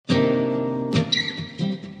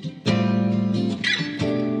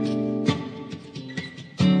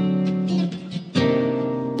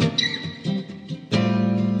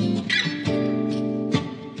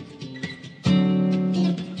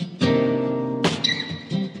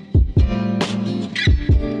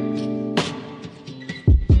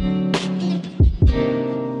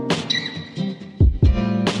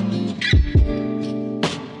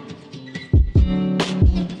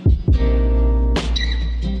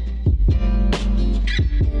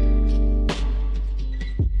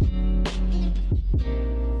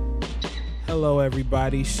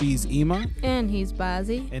everybody. She's Ema. And he's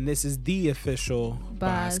Bazzi. And this is the official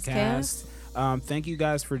Bazcast. Thank you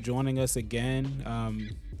guys for joining us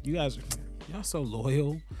again. Y'all so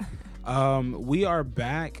loyal. We are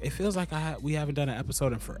back. It feels like we haven't done an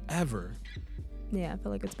episode in forever. Yeah, I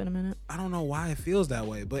feel like it's been a minute. I don't know why it feels that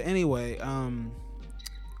way. But anyway,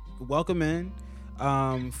 welcome in.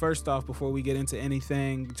 First off, before we get into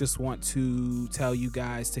anything, just want to tell you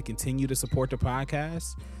guys to continue to support the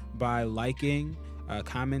podcast by liking,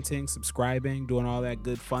 commenting, subscribing, doing all that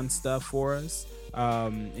good fun stuff for us.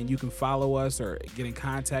 And you can follow us or get in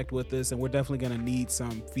contact with us. And we're definitely going to need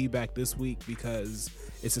some feedback this week because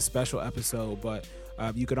it's a special episode. But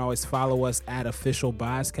you can always follow us at Official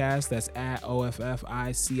Bazcast. That's at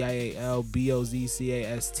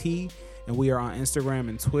OFFICIALBOZCAST. And we are on Instagram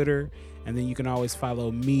and Twitter. And then you can always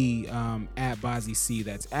follow me at BozzyC.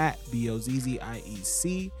 That's at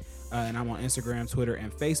BOZZIEC. And I'm on Instagram, Twitter,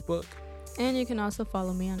 and Facebook. And you can also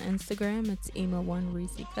follow me on Instagram. It's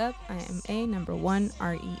Ema1ReeseCup. IMA1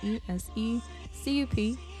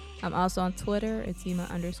 REESECUP. I'm also on Twitter. It's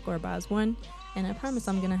Ema_Baz1. And I promise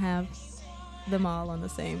I'm going to have them all on the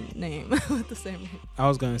same name. With the same name. I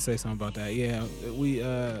was going to say something about that. Yeah,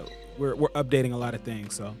 we're updating a lot of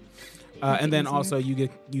things. So, and then also you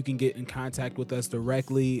can get in contact with us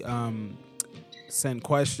directly. Send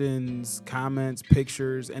questions, comments,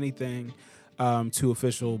 pictures, anything. To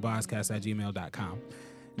officialbozcast@gmail.com.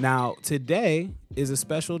 Now, today is a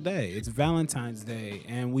special day. It's Valentine's Day,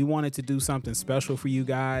 and we wanted to do something special for you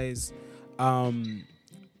guys. I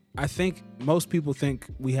think most people think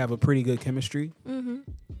we have a pretty good chemistry,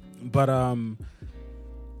 but I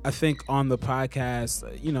think on the podcast,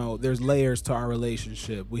 there's layers to our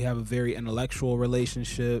relationship. We have a very intellectual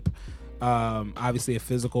relationship, obviously a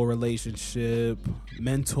physical relationship,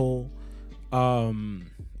 mental, all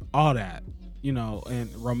that.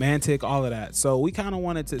 And romantic, all of that. So we kind of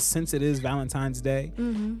wanted to, since it is Valentine's Day,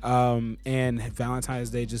 and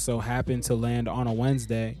Valentine's Day just so happened to land on a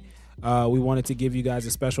Wednesday, we wanted to give you guys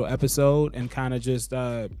a special episode and kind of just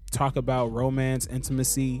talk about romance,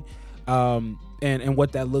 intimacy, and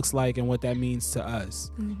what that looks like and what that means to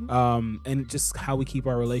us, and just how we keep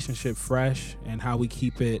our relationship fresh and how we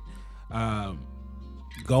keep it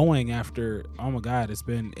going after, oh my God, it's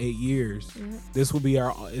been 8 years. This will be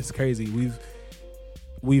it's crazy.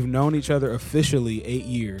 We've known each other officially 8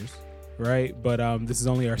 years, right? But this is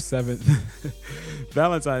only our 7th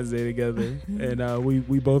Valentine's Day together, and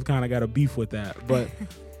we both kind of got a beef with that. But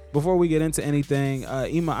before we get into anything,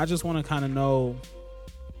 Ema, I just want to kind of know,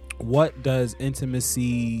 what does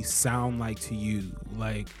intimacy sound like to you?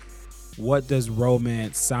 Like, what does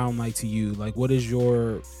romance sound like to you? Like, what is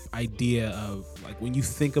your idea of, like, when you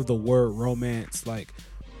think of the word romance, like,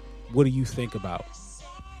 what do you think about?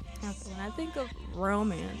 When I think of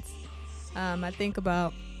romance, I think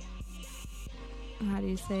about, how do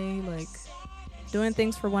you say, like, doing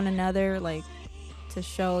things for one another, like, to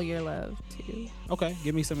show your love to. Okay,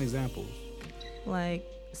 give me some examples. Like,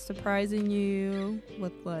 surprising you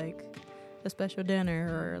with, like, a special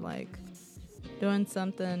dinner, or, like, doing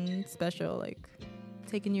something special, like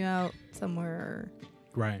taking you out somewhere.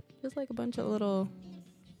 Right. Just like a bunch of little,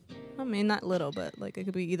 I mean, not little, but like it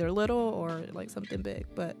could be either little or like something big,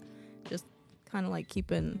 but just kind of like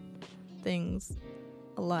keeping things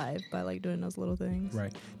alive by like doing those little things.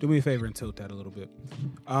 Right. Do me a favor and tilt that a little bit.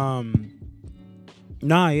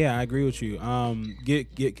 Yeah, I agree with you. I'm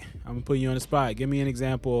gonna put you on the spot. Give me an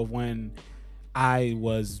example of when I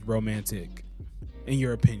was romantic. In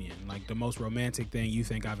your opinion, like the most romantic thing you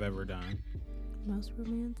think I've ever done. Most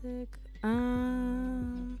romantic?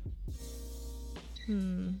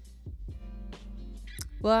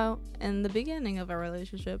 Well, in the beginning of our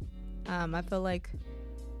relationship, I feel like,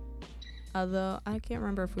 although I can't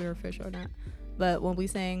remember if we were official or not, but when we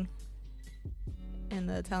sang in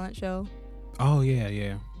the talent show. Oh,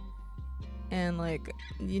 yeah. And like,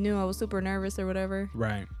 you knew I was super nervous or whatever.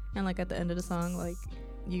 Right. And like at the end of the song, like,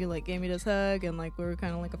 you like gave me this hug and like we were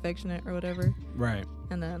kind of like affectionate or whatever. Right.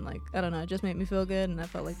 And then like, I don't know, it just made me feel good, and I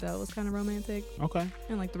felt like that was kind of romantic. Okay.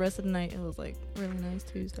 And like the rest of the night, it was like really nice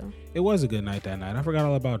too. So it was a good night that night. I forgot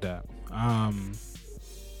all about that. Man,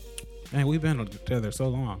 we've been together so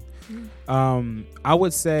long. I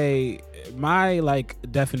would say my like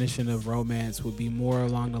definition of romance would be more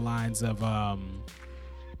along the lines of I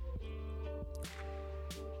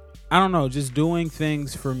don't know, just doing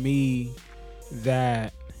things for me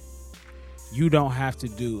that you don't have to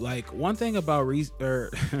do. Like, one thing about Reese,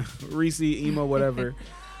 Ema, whatever,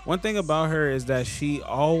 one thing about her is that she's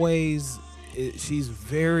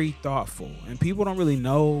very thoughtful, and people don't really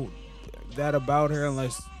know that about her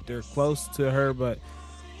unless they're close to her. But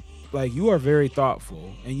like you are very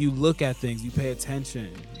thoughtful and you look at things, you pay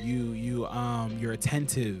attention, you're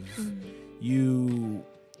attentive. You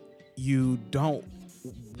don't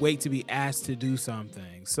wait to be asked to do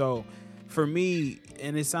something. So for me,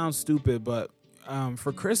 and it sounds stupid, but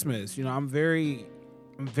for Christmas, I'm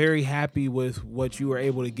very happy with what you were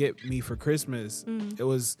able to get me for Christmas. It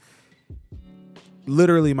was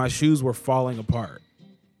literally, my shoes were falling apart.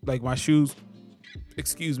 Like my shoes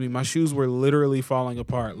were literally falling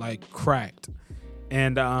apart, like cracked.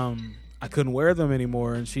 And I couldn't wear them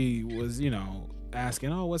anymore. And she was,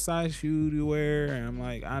 asking, oh, what size shoe do you wear? And I'm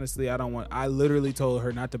like, honestly, I literally told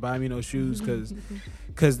her not to buy me no shoes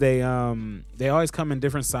because they always come in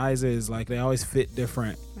different sizes. Like they always fit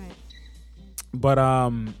different. Right. But,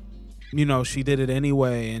 she did it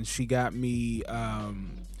anyway. And she got me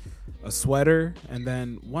a sweater, and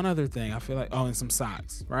then one other thing, I feel like, and some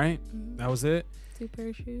socks, right? That was it. 2 pair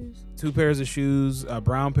of shoes. 2 pairs of shoes, a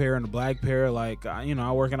brown pair and a black pair. Like,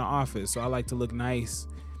 I work in an office, so I like to look nice.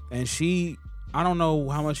 And I don't know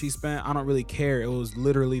how much she spent. I don't really care. It was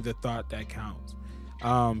literally the thought that counts.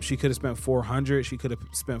 She could have spent $400. She could have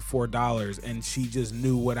spent $4, and she just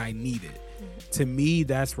knew what I needed. To me,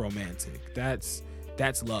 that's romantic. That's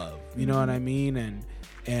love. You know what I mean?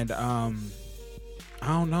 And I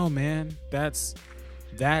don't know, man. That's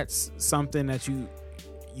something that you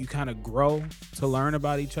kind of grow to learn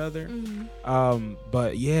about each other.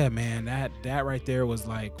 But yeah, man, that right there was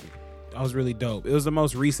like, that was really dope. It was the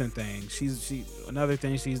most recent thing. She another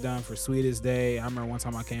thing she's done for Sweetest Day. I remember one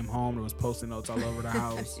time I came home, there was Post-it notes all over the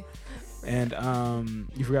house. And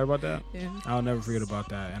you forgot about that? Yeah. I'll never forget about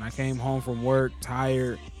that. And I came home from work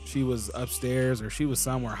tired. She was upstairs, or she was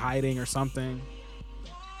somewhere hiding or something.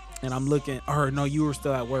 And I'm looking, or no, you were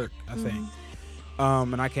still at work, I think.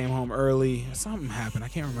 And I came home early. Something happened. I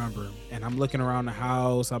can't remember. And I'm looking around the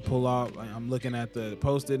house. I pull up. I'm looking at the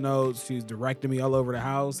Post-it notes. She's directing me all over the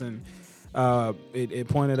house. And it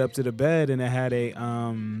pointed up to the bed, and it had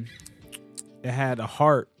a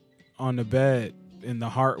heart on the bed. And the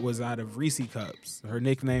heart was out of Reese cups. Her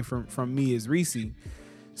nickname from me is Reese.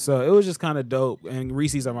 So it was just kind of dope. And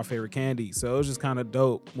Reese's are my favorite candy. So it was just kind of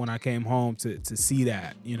dope when I came home to see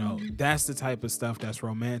that. That's the type of stuff that's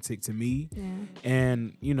romantic to me. Yeah.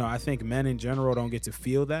 And, I think men in general don't get to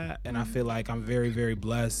feel that. And I feel like I'm very, very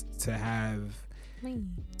blessed to have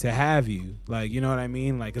you. Like, you know what I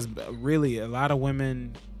mean? Like, 'cause really a lot of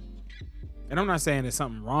women, and I'm not saying there's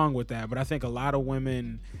something wrong with that, but I think a lot of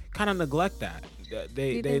women kind of neglect that. Do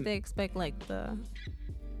you think they expect like the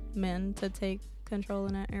men to take control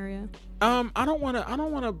in that area? I don't want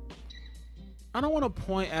to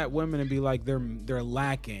point at women and be like they're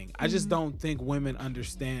lacking. I just don't think women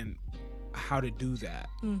understand how to do that.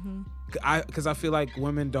 Because I feel like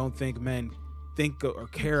women don't think men think or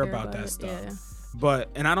care about that stuff. Yeah.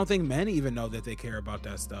 And I don't think men even know that they care about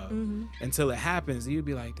that stuff until it happens. You'd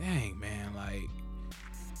be like, dang, man,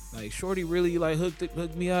 like shorty really like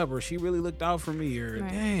hooked me up, or she really looked out for me, or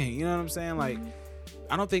dang, you know what I'm saying? Like,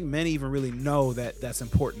 I don't think men even really know that that's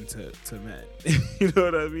important to men. You know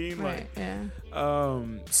what I mean? Right, like, yeah.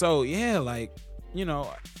 So yeah, like,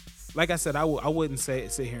 like I said, I wouldn't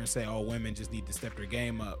sit here and say, oh, women just need to step their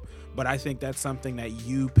game up. But I think that's something that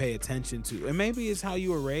you pay attention to, and maybe it's how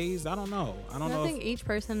you were raised. I don't know. I think each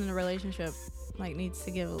person in a relationship like needs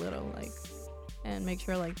to give a little, like, and make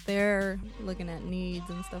sure like they're looking at needs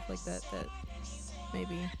and stuff like that. That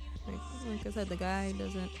maybe, like I said, the guy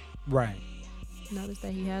doesn't notice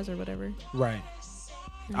that he has or whatever. Right.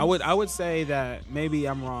 I would say that, maybe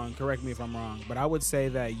I'm wrong, correct me if I'm wrong, but I would say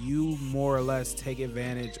that you more or less take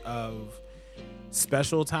advantage of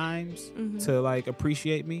special times to like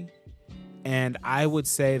appreciate me. And I would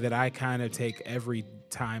say that I kind of take every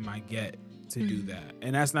time I get to do that.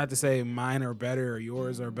 And that's not to say mine are better or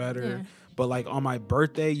yours are better, but like on my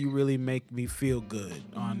birthday, you really make me feel good.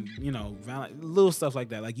 On, little stuff like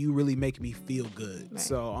that. Like, you really make me feel good. Right.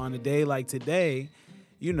 So on a day like today,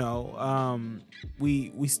 we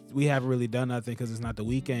haven't really done nothing because it's not the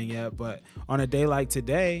weekend yet. But on a day like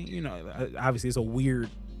today, obviously it's a weird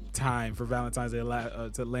time for Valentine's Day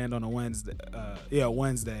to land on a Wednesday.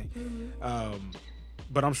 Wednesday.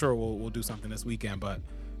 But I'm sure we'll do something this weekend. But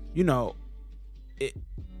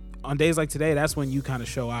on days like today, that's when you kind of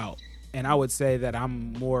show out. And I would say that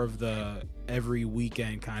I'm more of the every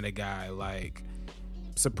weekend kind of guy. Like,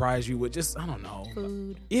 surprise you with just, I don't know,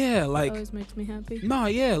 food. Yeah, like, always makes me happy. No,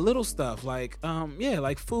 yeah, little stuff like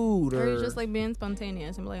like food, or just like being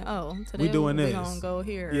spontaneous and be like, oh, today we doing this, we gonna go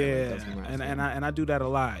here. Yeah, and I do that a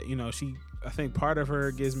lot. I think part of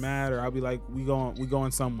her gets mad, or I'll be like, we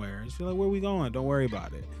going somewhere, and she's like, where we going? Don't worry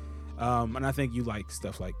about it. And I think you like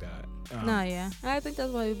stuff like that. No, yeah. I think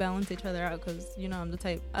that's why we balance each other out, because, I'm the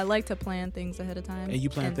type, I like to plan things ahead of time. And you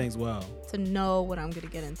plan things well. To know what I'm going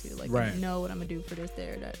to get into. Like, right. know what I'm going to do for this day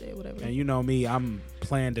or that day, whatever. And you know me, I'm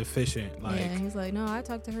plan deficient. Like, yeah, he's like, no, I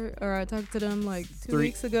talked to her, or I talked to them like 2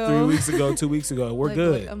 weeks ago. 3 weeks ago, 2 weeks ago. We're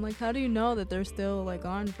good. I'm like, how do you know that they're still, like,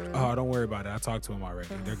 on for... Oh, don't worry about it. I talked to them already.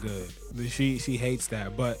 They're good. She hates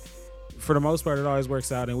that. But for the most part, it always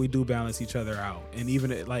works out, and we do balance each other out. And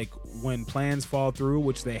even, like, when plans fall through,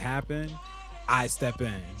 which they happen... I step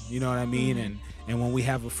in, you know what I mean? Mm-hmm. And when we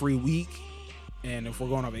have a free week, and if we're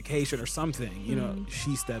going on vacation or something, you know,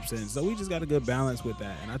 she steps in. So we just got a good balance with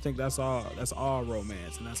that. And I think that's all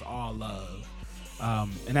romance, and that's all love.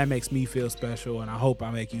 And that makes me feel special, and I hope I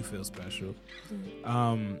make you feel special.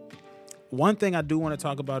 Mm-hmm. One thing I do want to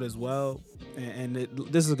talk about as well, and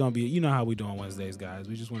this is going to be, you know how we do on Wednesdays, guys.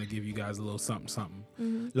 We just want to give you guys a little something,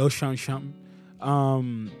 little something.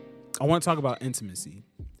 I want to talk about intimacy.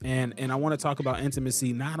 And I want to talk about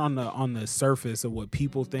intimacy not on the surface of what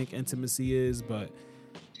people think intimacy is, but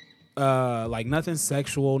like nothing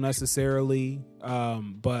sexual necessarily.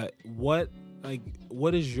 But what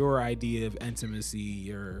is your idea of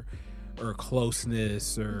intimacy or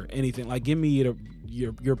closeness or anything? Like, give me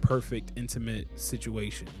your perfect intimate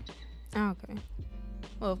situation. Okay.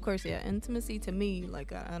 Well, of course, yeah. Intimacy to me,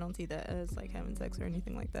 like, I don't see that as like having sex or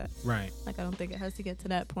anything like that. Right. Like, I don't think it has to get to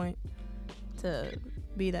that point to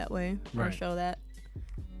be that way or right. show that.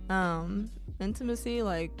 Intimacy,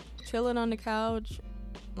 like chilling on the couch,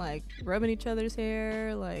 like rubbing each other's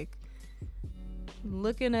hair, like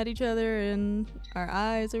looking at each other in our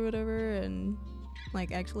eyes or whatever, and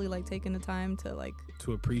like actually like taking the time to like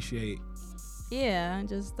to appreciate. Yeah,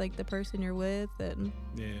 just like the person you're with, and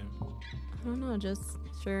yeah, I don't know, just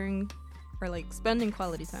sharing or like spending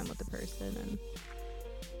quality time with the person, and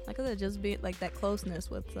like I said, just be like that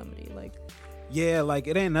closeness with somebody, like. Yeah, like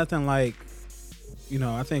it ain't nothing like,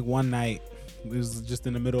 I think one night, it was just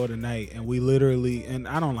in the middle of the night, and we literally, and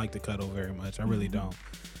I don't like to cuddle very much, I really don't,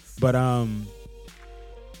 but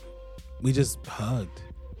we just hugged.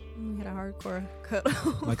 We had a hardcore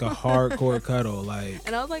cuddle. Like a hardcore cuddle, like.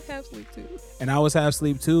 And I was like half asleep too. And I was half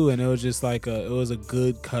asleep too, and it was just like it was a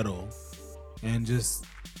good cuddle, and just.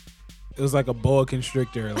 It was like a boa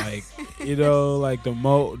constrictor, like, like the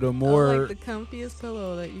more like the comfiest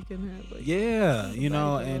pillow that you can have. Like, yeah,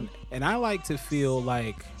 and I like to feel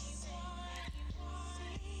like,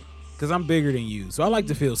 because I'm bigger than you, so I like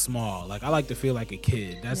to feel small. Like, I like to feel like a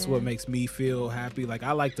kid. That's what makes me feel happy. Like,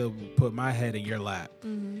 I like to put my head in your lap,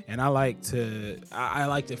 and I like to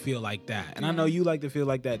feel like that. And I know you like to feel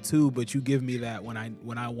like that too, but you give me that when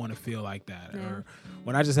I want to feel like that, or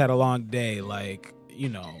when I just had a long day, like.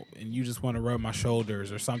 And you just want to rub my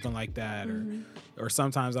shoulders or something like that, or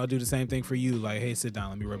sometimes I'll do the same thing for you, like, hey, sit down,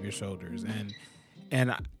 let me rub your shoulders,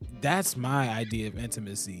 and that's my idea of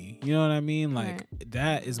intimacy. You know what I mean? Like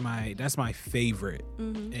that's my favorite,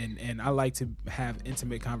 and I like to have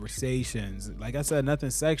intimate conversations. Like I said, nothing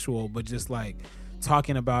sexual, but just like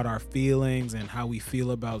talking about our feelings and how we feel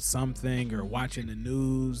about something, or watching the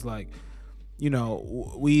news, like.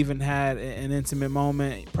 We even had an intimate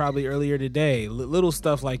moment probably earlier today. Little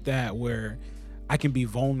stuff like that where I can be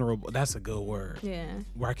vulnerable. That's a good word. Yeah.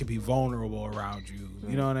 Where I can be vulnerable around you.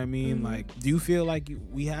 You know what I mean? Like, do you feel like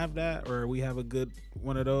we have that, or we have a good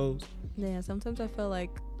one of those? Yeah, sometimes I feel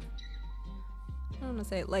like, I don't want to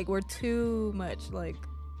say, like, we're too much, like,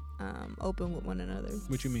 open with one another.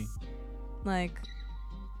 What you mean? Like,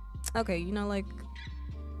 okay, like,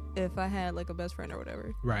 if I had like a best friend or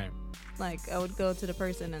whatever, right? Like, I would go to the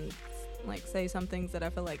person and like say some things that I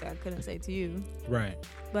feel like I couldn't say to you, right?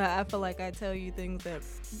 But I feel like I tell you things that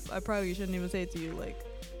I probably shouldn't even say to you. Like,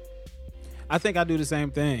 I think I do the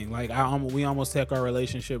same thing. Like, we almost take our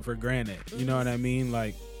relationship for granted. You know what I mean?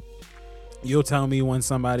 Like, you'll tell me when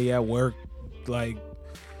somebody at work like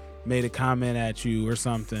made a comment at you or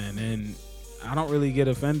something, and I don't really get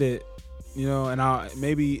offended. And I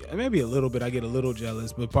maybe a little bit. I get a little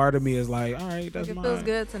jealous, but part of me is like, all right, that's like, mine. It feels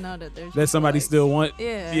good to know that there's that somebody like, still want.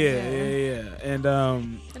 Yeah. And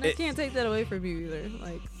I can't take that away from you either.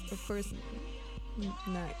 Like, of course,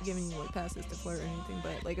 not giving you like passes to flirt or anything,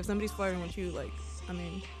 but like if somebody's flirting with you, like, I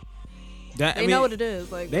mean, they know what it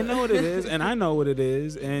is. Like, they know what it is, and I know what it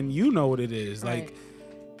is, and you know what it is. Right. Like,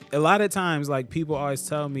 a lot of times, like, people always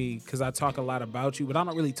tell me, because I talk a lot about you, but I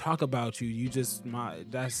don't really talk about you. You just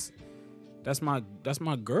that's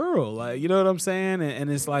my girl, like, you know what I'm saying? And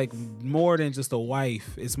it's like more than just a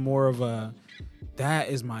wife. It's more of that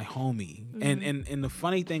is my homie. And the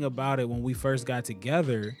funny thing about it, when we first got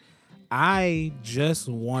together, I just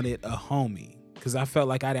wanted a homie. because I felt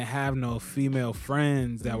like I didn't have no female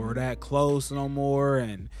friends that were that close no more,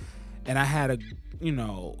 and I had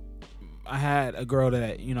I had a girl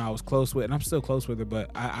that I was close with, and I'm still close with her, but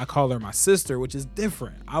I call her my sister, which is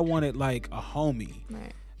different. I wanted like a homie,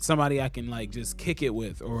 Right. somebody I can like just kick it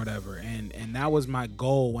with or whatever, and that was my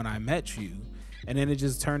goal when I met you, and then it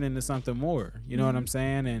just turned into something more. You know what I'm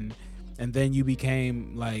saying? And then you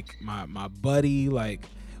became like my buddy. Like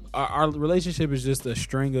our relationship is just a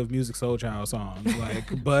string of Musiq Soulchild songs,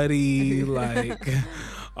 like buddy, like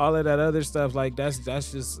all of that other stuff. Like that's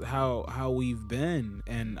just how we've been,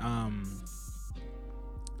 and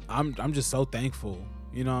I'm just so thankful.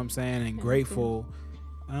 You know what I'm saying? And grateful.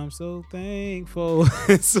 I'm so thankful.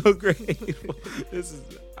 So grateful. This is,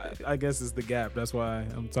 I guess it's the gap. That's why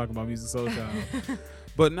I'm talking about Musiq Soulchild.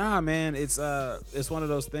 But nah, man, it's one of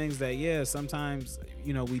those things that, yeah, sometimes,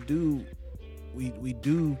 we do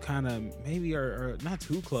kind of maybe are not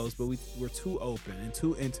too close, but we're too open and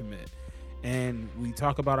too intimate. And we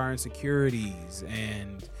talk about our insecurities,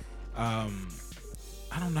 and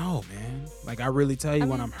I don't know, man. Like, I really tell you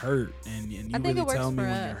when I'm hurt, and you really tell me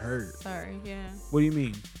when you're hurt. Sorry, yeah. What do you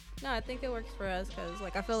mean? No, I think it works for us because,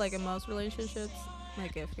 like, I feel like in most relationships,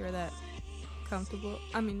 like, if you're that comfortable,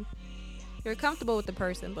 you're comfortable with the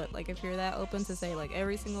person, but, like, if you're that open to say, like,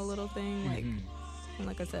 every single little thing, like, and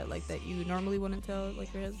like I said, like, that you normally wouldn't tell,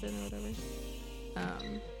 like, your husband or whatever,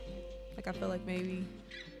 like, I feel like maybe,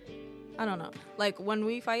 I don't know, like, when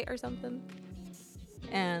we fight or something,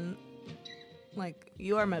 and, like,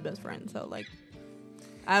 you are my best friend, so, like,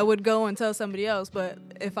 I would go and tell somebody else, but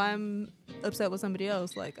if I'm upset with somebody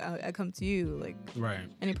else, like, I come to you, like, right.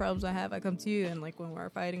 Any problems I have, I come to you, and, like, when we're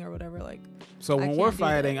fighting or whatever, like, so when we're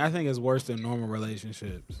fighting, I think it's worse than normal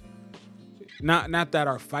relationships. Not that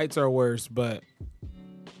our fights are worse, but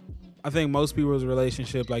I think most people's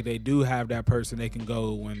relationship, like, they do have that person they can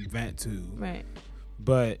go and vent to, right?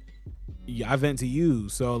 But I vent to you,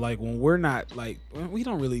 so, like, when we're not, like, we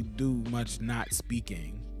don't really do much not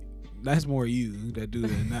speaking. That's more you that do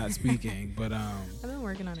the not speaking, but I've been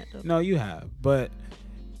working on it though. No, you have, but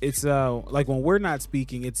it's like when we're not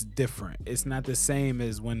speaking, it's different. It's not the same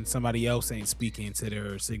as when somebody else ain't speaking to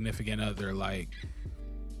their significant other. Like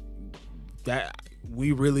that,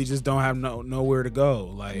 we really just don't have nowhere to go.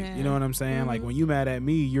 Like, you know what I'm saying? Like, when you mad at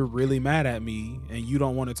me, you're really mad at me, and you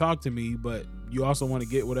don't want to talk to me, but you also want to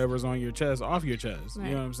get whatever's on your chest off your chest. Right.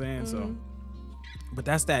 You know what I'm saying? So, but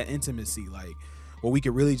that's that intimacy, like, where we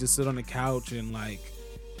could really just sit on the couch and, like,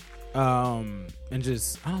 and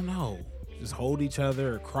just, I don't know, just hold each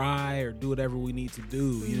other or cry or do whatever we need to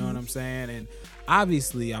do. You know what I'm saying? And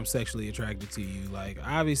obviously I'm sexually attracted to you. Like,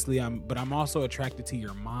 obviously but I'm also attracted to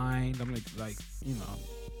your mind. I'm like,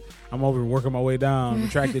 I'm over working my way down. I'm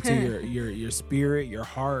attracted to your spirit, your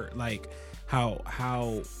heart, like how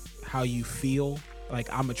you feel. Like,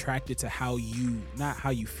 I'm attracted to how you, not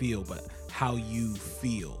how you feel, but how you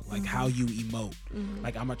feel, like how you emote.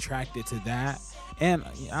 Like, I'm attracted to that. And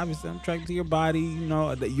obviously I'm attracted to your body,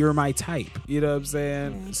 that you're my type, you know what I'm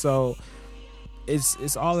saying? So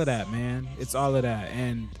it's all of that, man. It's all of that.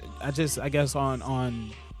 And I guess on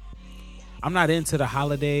I'm not into the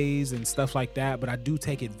holidays and stuff like that, but I do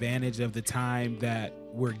take advantage of the time that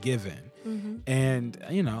we're given. And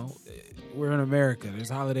we're in America. There's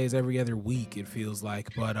holidays every other week, it feels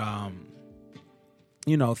like. But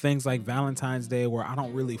things like Valentine's Day, where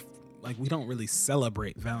we don't really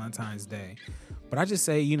celebrate Valentine's Day. But I just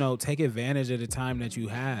say, take advantage of the time that you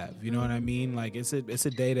have. You know what I mean? Like, it's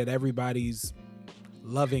a day that everybody's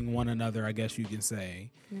loving one another, I guess you can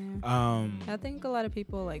say. Yeah. I think a lot of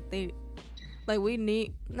people, we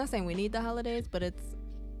need, not saying we need the holidays, but it's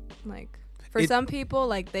like, for some people,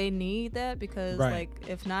 like, they need that because, like,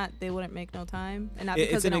 if not, they wouldn't make no time. And not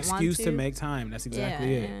because it's an they don't want excuse to make time. That's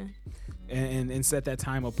exactly it. Yeah. And set that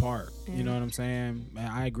time apart. You know what I'm saying?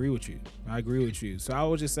 Man, I agree with you. So I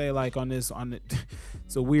would just say, like, it's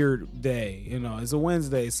a weird day. It's a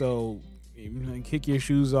Wednesday, so kick your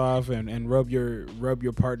shoes off and rub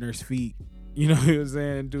your partner's feet. You know what I'm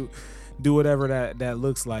saying? Do whatever that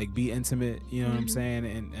looks like. Be intimate. You know what I'm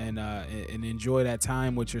saying? And enjoy that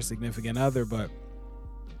time with your significant other. But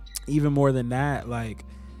even more than that, like,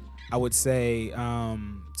 I would say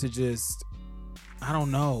to just, I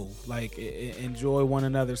don't know, like, enjoy one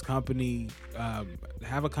another's company,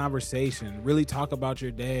 have a conversation, really talk about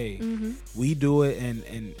your day. We do it,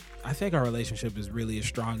 and I think our relationship is really as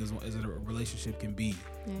strong as a relationship can be.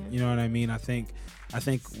 You know what I mean? I think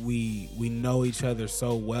we know each other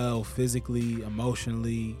so well, physically,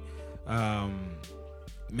 emotionally,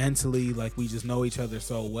 mentally. Like, we just know each other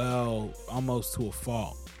so well, almost to a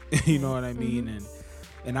fault. You know what I mean?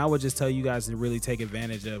 And I would just tell you guys to really take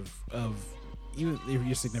advantage of even if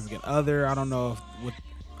your significant other, I don't know if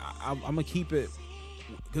I'm gonna keep it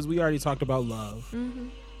because we already talked about love. Mm-hmm.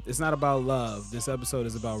 It's not about love. This episode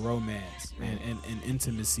is about romance and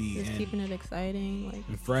intimacy Just and keeping it exciting, like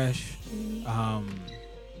and fresh. mm-hmm.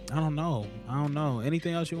 I don't know.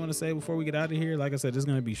 Anything else you want to say before we get out of here? Like I said, this is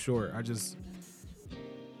gonna be short.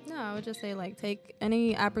 No, I would just say like take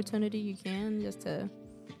any opportunity you can just to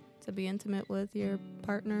be intimate with your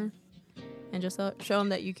partner and just show them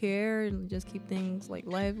that you care and just keep things like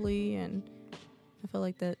lively, and I feel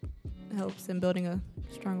like that helps in building a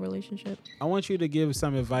strong relationship. I want you to give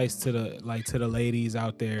some advice to the ladies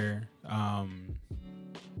out there,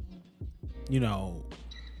 you know,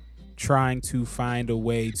 trying to find a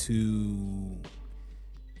way to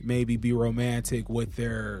maybe be romantic with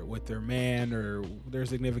their man or their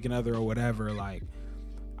significant other or whatever. Like,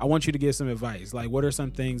 I want you to give some advice. Like, what are some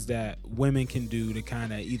things that women can do to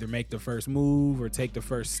kind of either make the first move or take the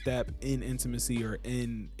first step in intimacy or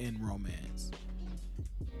in romance?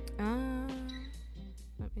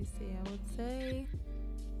 Let me see. I would say,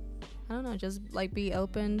 I don't know, just like be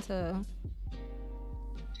open to,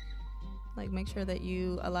 like, make sure that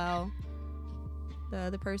you allow the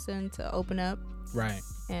other person to open up. Right.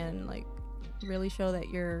 And like really show that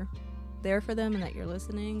you're there for them and that you're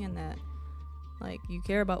listening and that like you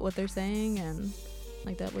care about what they're saying, and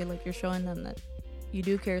like that way like you're showing them that you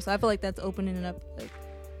do care. So I feel like that's opening it up, like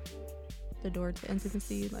the door to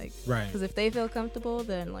intimacy, like right, because if they feel comfortable,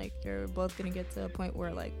 then like you're both gonna get to a point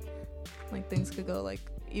where like things could go like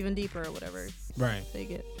even deeper or whatever. Right. They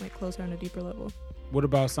get like closer on a deeper level. What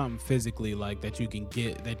about something physically, like that you can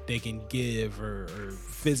get, that they can give or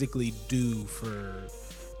physically do for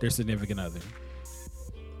their significant other?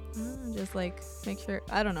 Just like make sure,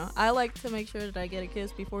 I don't know, I like to make sure that I get a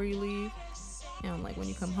kiss before you leave, and like when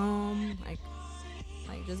you come home, like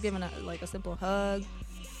just giving a simple hug,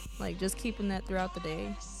 like just keeping that throughout the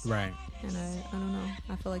day. Right. And I don't know,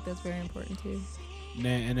 I feel like that's very important too.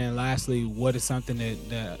 And then lastly, what is something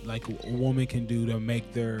that like a woman can do to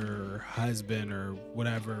make their husband or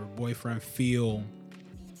whatever boyfriend feel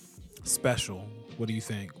special? What do you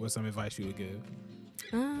think? What's some advice you would give?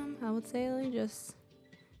 I would say like just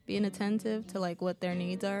being attentive to like what their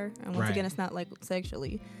needs are, and once again, it's not like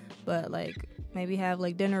sexually, but like maybe have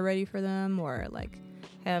like dinner ready for them, or like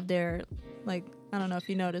have their like, I don't know if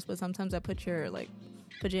you noticed, but sometimes I put your like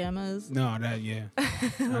pajamas like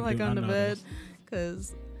on the bed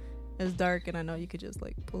because it's dark and I know you could just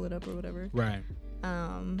like pull it up or whatever. Right.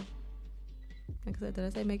 Like I said, did I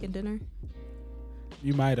say making dinner?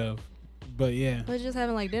 You might have, but yeah. But just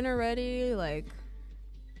having like dinner ready, like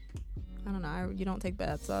I don't know. You don't take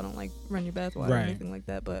baths, so I don't like run your bath water or anything like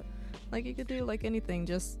that. But like you could do like anything,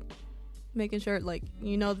 just making sure like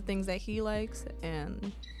you know the things that he likes,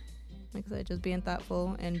 and like I said, just being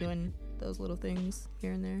thoughtful and doing those little things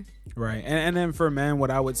here and there. Right. And then for men,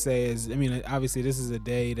 what I would say is, I mean, obviously this is a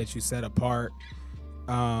day that you set apart,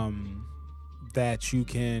 that you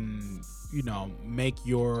can, you know, make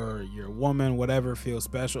your woman, whatever, feel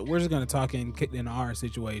special. We're just going to talk in our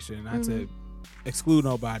situation, not to exclude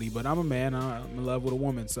nobody, but I'm a man. I'm in love with a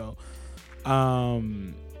woman. So,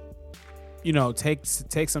 you know, take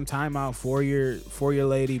some time out for your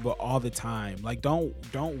lady, but all the time. Like, don't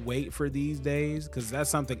wait for these days, because that's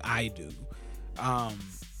something I do. I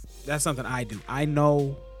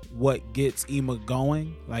know what gets Ema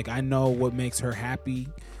going. Like, I know what makes her happy.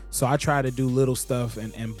 So I try to do little stuff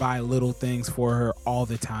and buy little things for her all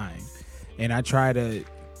the time. And I try to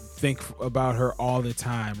think about her all the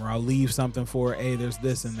time, or I'll leave something for her. Hey, there's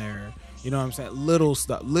this in there. You know what I'm saying? Little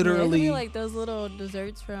stuff. Literally. Yeah, it could be like those little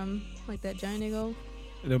desserts from like that Giant Eagle.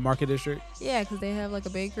 The Market District? Yeah, because they have like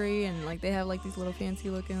a bakery, and like they have like these little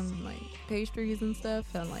fancy looking like pastries and stuff,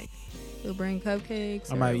 and like they'll bring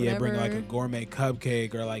cupcakes. I might bring like a gourmet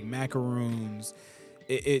cupcake or like macaroons.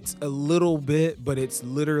 It's a little bit, but it's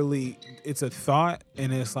literally, it's a thought,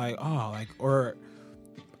 and it's like, oh, like, or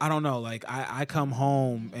I don't know, like I come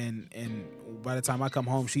home and by the time I come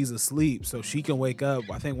home, she's asleep, so she can wake up.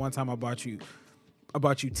 I think one time I bought you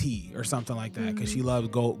tea or something like that, because she loves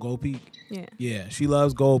Gold Peak. Yeah, she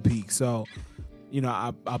loves Gold Peak. So, you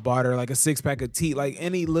know, I bought her like a 6-pack of tea, like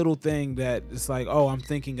any little thing that it's like, oh, I'm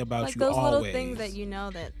thinking about like you always. Like those little things that you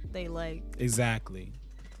know that they like. Exactly.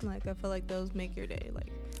 Like, I feel like those make your day.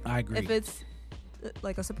 Like, I agree. If it's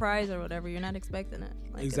like a surprise or whatever, you're not expecting it.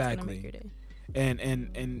 Like, exactly. It's gonna make your day.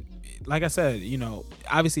 And like I said, you know,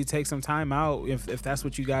 obviously take some time out if that's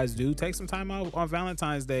what you guys do. Take some time out on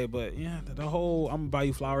Valentine's Day. But yeah, the whole I'm gonna buy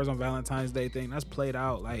you flowers on Valentine's Day thing, that's played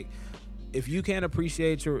out. Like, if you can't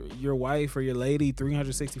appreciate your wife or your lady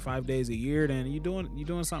 365 days a year, then you're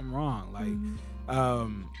doing something wrong. Like,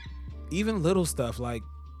 even little stuff like,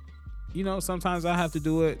 you know, sometimes I have to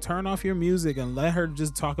do it. Turn off your music and let her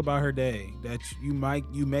just talk about her day that you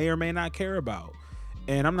may or may not care about.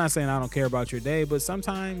 And I'm not saying I don't care about your day, but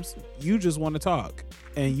sometimes you just want to talk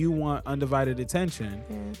and you want undivided attention.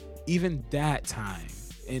 Yeah. Even that time.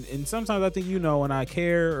 And sometimes I think, you know, when I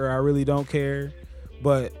care or I really don't care,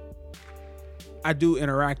 but I do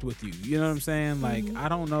interact with you. You know what I'm saying? Like, I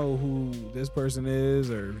don't know who this person is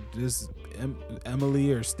or this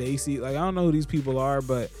Emily or Stacy. Like, I don't know who these people are,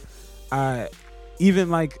 but I even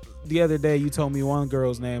like the other day you told me one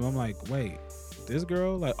girl's name. I'm like, wait, this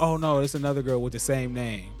girl? Like, oh no, it's another girl with the same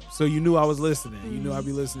name. So you knew I was listening. You knew I'd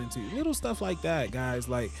be listening to you. Little stuff like that, guys.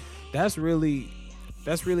 Like, that's really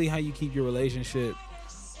how you keep your relationship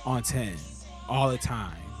on 10 all the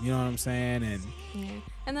time. You know what I'm saying? And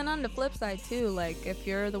and then on the flip side too, like if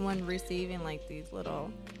you're the one receiving like these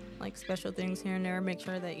little like special things here and there, make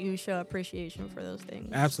sure that you show appreciation for those things.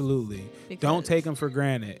 Absolutely. Don't take them for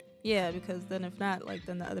granted. Yeah, because then if not, like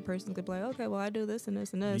then the other person could be like, okay, well I do this and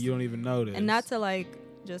this and this. You don't even notice. And not to like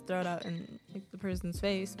just throw it out in like, the person's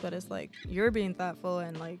face, but it's like you're being thoughtful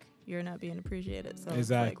and like you're not being appreciated. So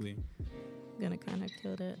exactly. It's like, gonna kind of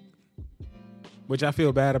kill it. Which I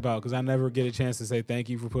feel bad about because I never get a chance to say thank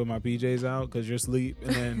you for putting my PJs out because you're asleep.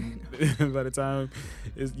 And then by the time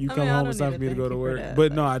you come home, it's time for me to go to work.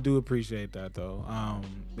 But no, I do appreciate that, though.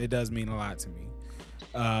 It does mean a lot to me.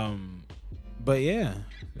 But yeah,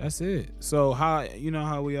 that's it. So how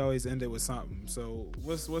we always end it with something. So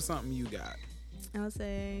what's something you got? I would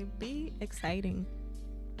say be exciting.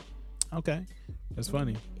 Okay. That's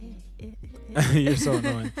funny. You're so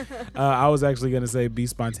annoying. I was actually going to say be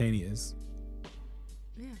spontaneous.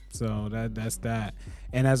 So that's that.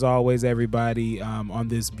 And as always, everybody, on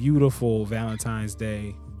this beautiful Valentine's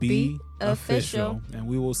Day, be official. And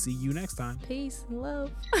we will see you next time. Peace and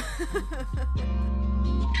love.